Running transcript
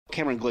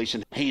Cameron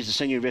Gleeson. He's the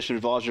Senior Investment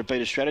Advisor at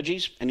Beta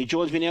Strategies, and he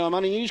joins me now on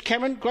Money News.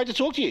 Cameron, great to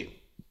talk to you.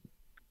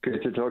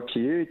 Good to talk to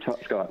you,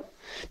 Scott.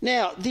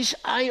 Now, this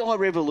AI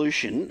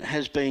revolution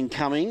has been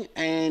coming,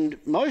 and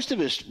most of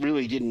us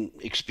really didn't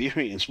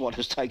experience what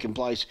has taken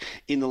place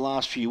in the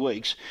last few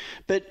weeks.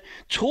 But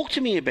talk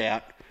to me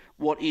about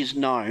what is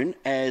known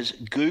as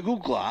Google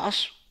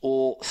Glass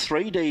or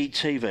 3D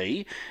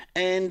TV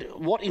and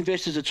what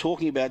investors are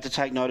talking about to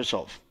take notice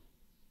of.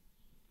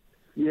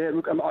 Yeah,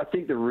 look, I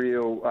think the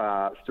real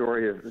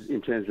story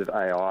in terms of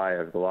AI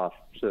over the last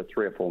sort of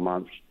 3 or 4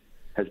 months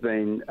has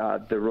been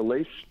the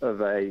release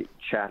of a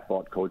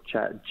chatbot called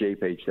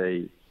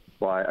ChatGPT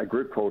by a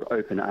group called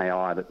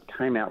OpenAI that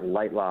came out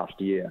late last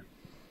year.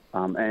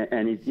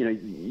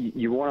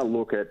 You want to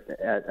look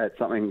at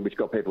something which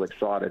got people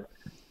excited.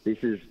 This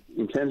is,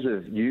 in terms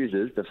of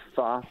users, the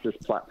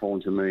fastest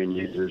platform to 1 million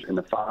users and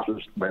the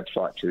fastest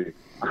website to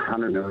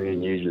 100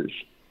 million users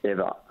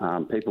ever.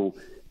 People,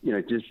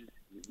 just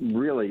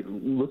really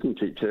looking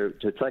to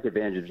take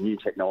advantage of new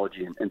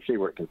technology and see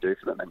what it can do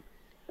for them.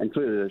 And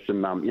clearly there's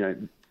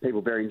some,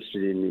 people very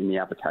interested in the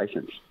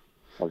applications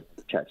of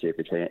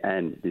ChatGPT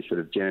and this sort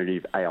of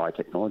generative AI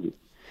technology.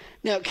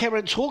 Now,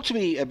 Cameron, talk to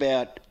me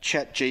about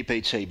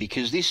ChatGPT,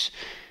 because this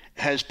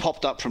has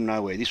popped up from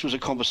nowhere. This was a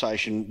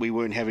conversation we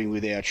weren't having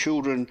with our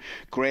children,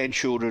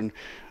 grandchildren,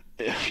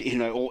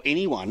 or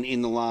anyone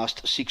in the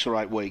last 6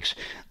 or 8 weeks.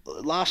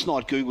 Last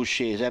night, Google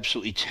shares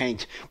absolutely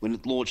tanked when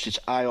it launched its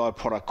AI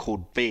product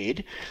called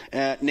Bed.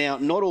 Now,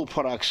 not all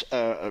products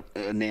are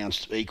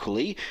announced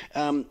equally.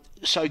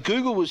 So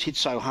Google was hit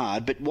so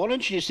hard, but why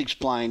don't you just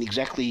explain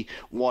exactly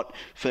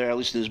for our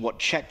listeners, what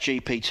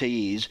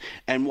ChatGPT is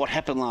and what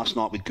happened last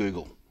night with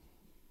Google?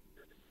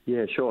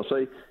 Yeah, sure.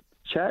 So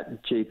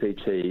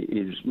ChatGPT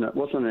is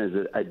what's known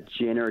as a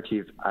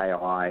generative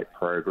AI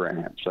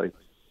program. So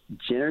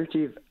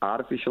generative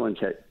artificial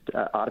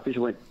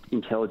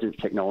intelligence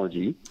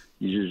technology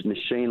uses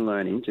machine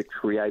learning to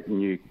create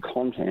new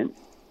content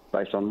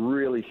based on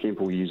really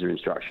simple user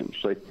instructions.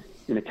 So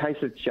in the case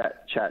of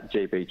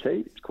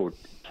ChatGPT, it's called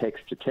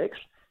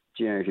text-to-text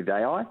generative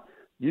AI.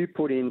 You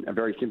put in a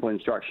very simple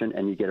instruction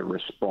and you get a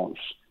response,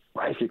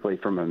 basically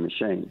from a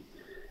machine.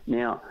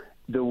 Now,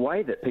 the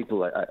way that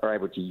people are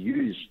able to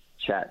use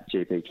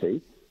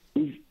ChatGPT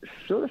is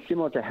sort of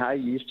similar to how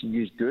you used to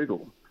use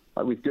Google.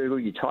 Like with Google,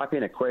 you type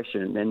in a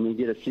question and then you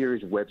get a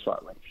series of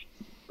website links.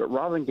 But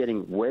rather than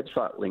getting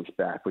website links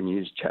back when you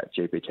use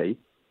ChatGPT,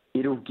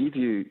 it'll give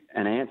you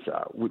an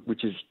answer,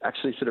 which is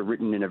actually sort of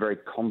written in a very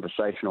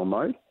conversational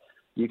mode.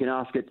 You can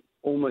ask it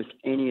almost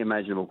any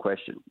imaginable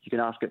question. You can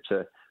ask it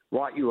to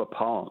write you a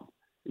poem.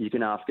 You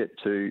can ask it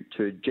to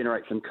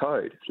generate some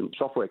code, some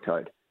software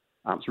code.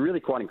 It's really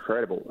quite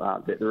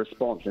incredible, the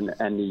response and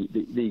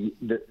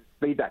the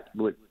feedback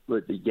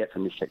that you get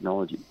from this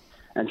technology.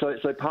 And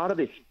so part of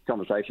this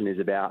conversation is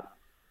about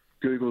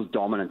Google's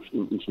dominance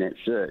in internet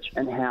search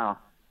and how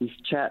this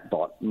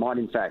chatbot might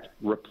in fact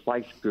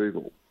replace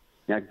Google.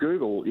 Now,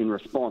 Google, in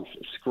response,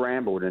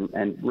 scrambled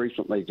and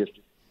recently just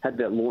had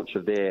the launch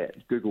of their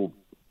Google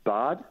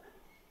Bard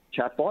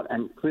chatbot,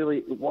 and clearly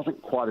it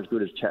wasn't quite as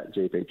good as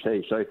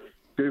ChatGPT. So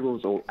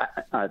Google's, or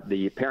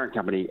the parent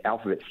company,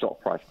 Alphabet stock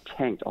price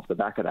tanked off the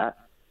back of that.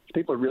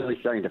 People are really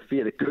starting to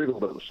fear that Google,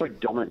 that was so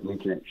dominant in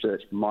internet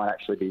search, might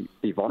actually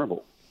be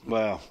vulnerable.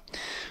 Wow,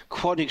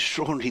 quite an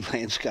extraordinary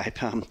landscape.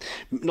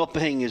 Not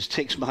being as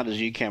tech smart as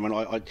you,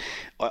 Cameron,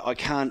 I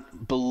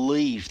can't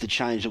believe the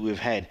change that we've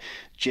had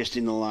just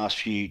in the last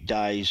few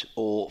days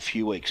or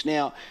few weeks.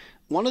 Now,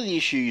 one of the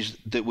issues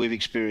that we've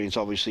experienced,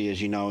 obviously,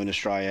 as you know, in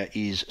Australia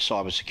is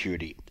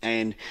cybersecurity.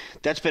 And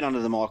that's been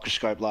under the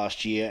microscope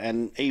last year.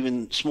 And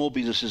even small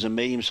businesses and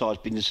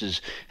medium-sized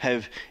businesses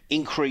have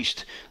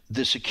increased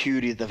the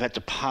security that they've had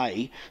to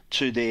pay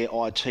to their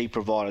IT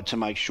provider to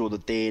make sure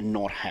that they're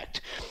not hacked.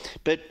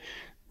 But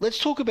let's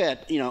talk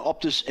about,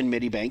 Optus and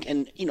Medibank,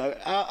 and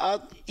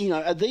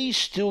are these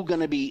still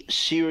going to be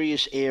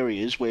serious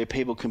areas where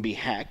people can be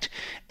hacked?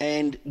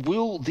 And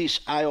will this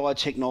AI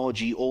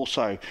technology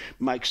also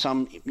make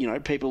some,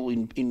 people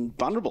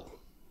invulnerable?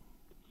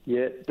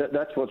 Yeah,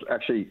 that's what's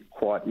actually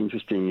quite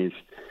interesting is,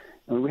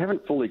 we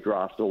haven't fully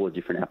grasped all the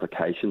different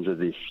applications of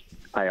this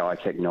AI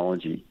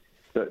technology.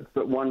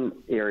 But one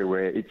area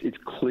where it's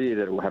clear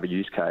that it will have a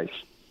use case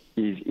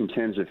is in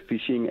terms of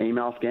phishing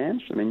email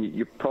scams. I mean,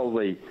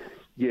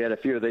 you had a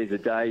few of these a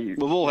day.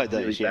 We've all had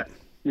these, yeah.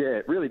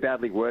 Yeah, really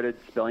badly worded,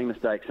 spelling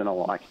mistakes and the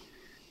like.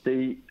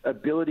 The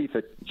ability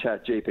for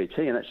ChatGPT,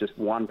 and that's just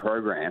one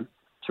program,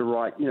 to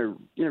write,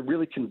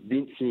 really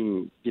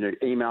convincing,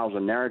 emails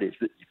and narratives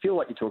that you feel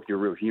like you're talking to a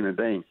real human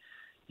being.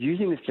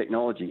 Using this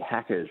technology,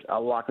 hackers are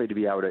likely to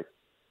be able to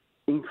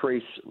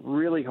increase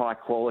really high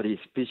quality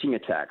phishing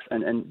attacks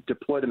and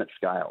deploy them at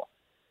scale.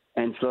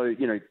 And so,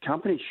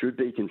 companies should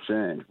be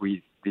concerned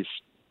with this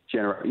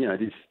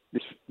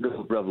this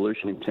little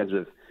revolution in terms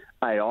of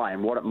AI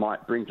and what it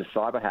might bring to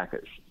cyber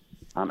hackers.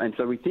 And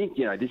so we think,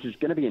 this is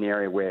going to be an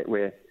area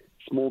where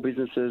small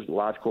businesses,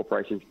 large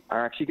corporations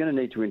are actually going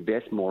to need to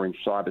invest more in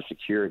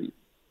cybersecurity.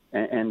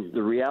 And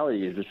the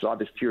reality is the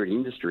cybersecurity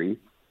industry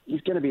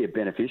is going to be a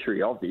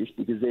beneficiary of this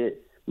because they're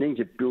needing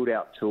to build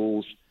out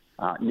tools,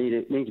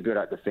 needing to build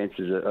out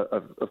defences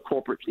of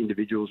corporates,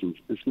 individuals and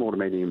small to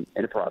medium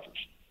enterprises.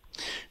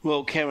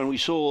 Well, Cameron, we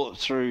saw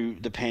through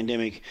the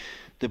pandemic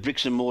the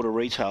bricks and mortar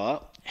retailer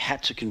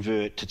had to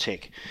convert to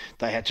tech.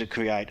 They had to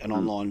create an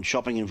online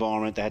shopping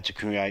environment, they had to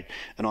create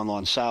an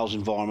online sales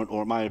environment,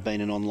 or it may have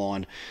been an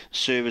online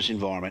service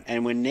environment.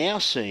 And we're now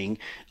seeing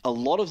a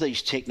lot of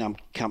these tech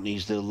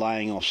companies that are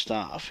laying off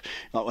staff.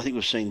 Like I think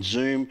we've seen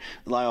Zoom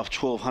lay off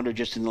 1,200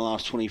 just in the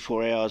last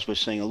 24 hours. We're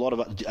seeing a lot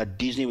of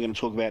Disney we're going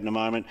to talk about in a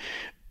moment.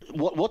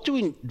 What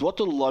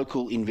do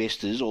local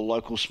investors or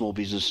local small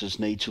businesses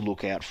need to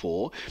look out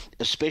for,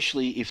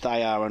 especially if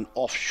they are an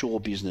offshore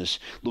business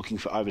looking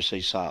for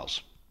overseas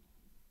sales?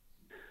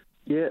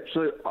 Yeah,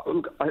 so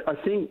look, I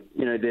think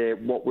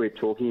what we're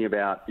talking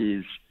about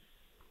is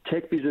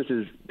tech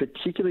businesses,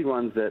 particularly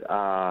ones that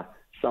are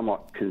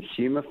somewhat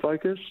consumer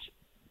focused.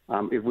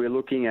 If we're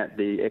looking at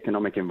the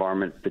economic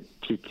environment,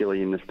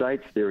 particularly in the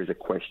States, there is a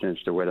question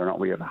as to whether or not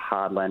we have a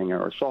hard landing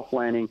or a soft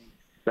landing.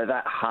 But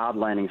that hard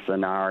landing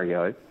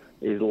scenario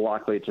is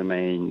likely to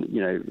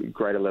mean,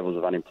 greater levels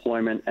of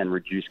unemployment and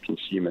reduced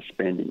consumer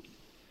spending.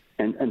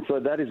 And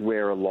so that is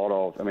where a lot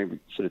of, we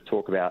sort of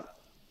talk about,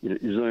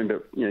 Zoom,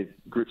 but,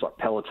 groups like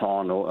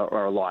Peloton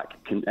or alike,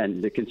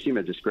 and the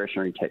consumer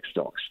discretionary tech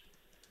stocks.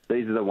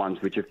 These are the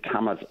ones which have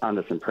come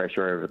under some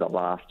pressure over the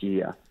last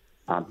year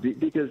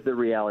because the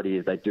reality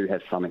is they do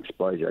have some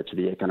exposure to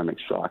the economic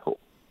cycle.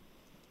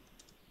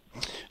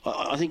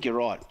 I think you're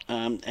right,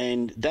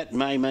 and that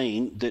may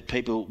mean that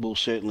people will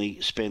certainly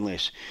spend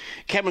less.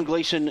 Cameron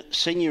Gleeson,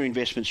 Senior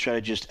Investment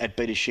Strategist at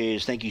Beta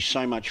Shares, thank you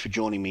so much for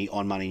joining me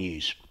on Money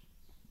News.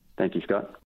 Thank you, Scott.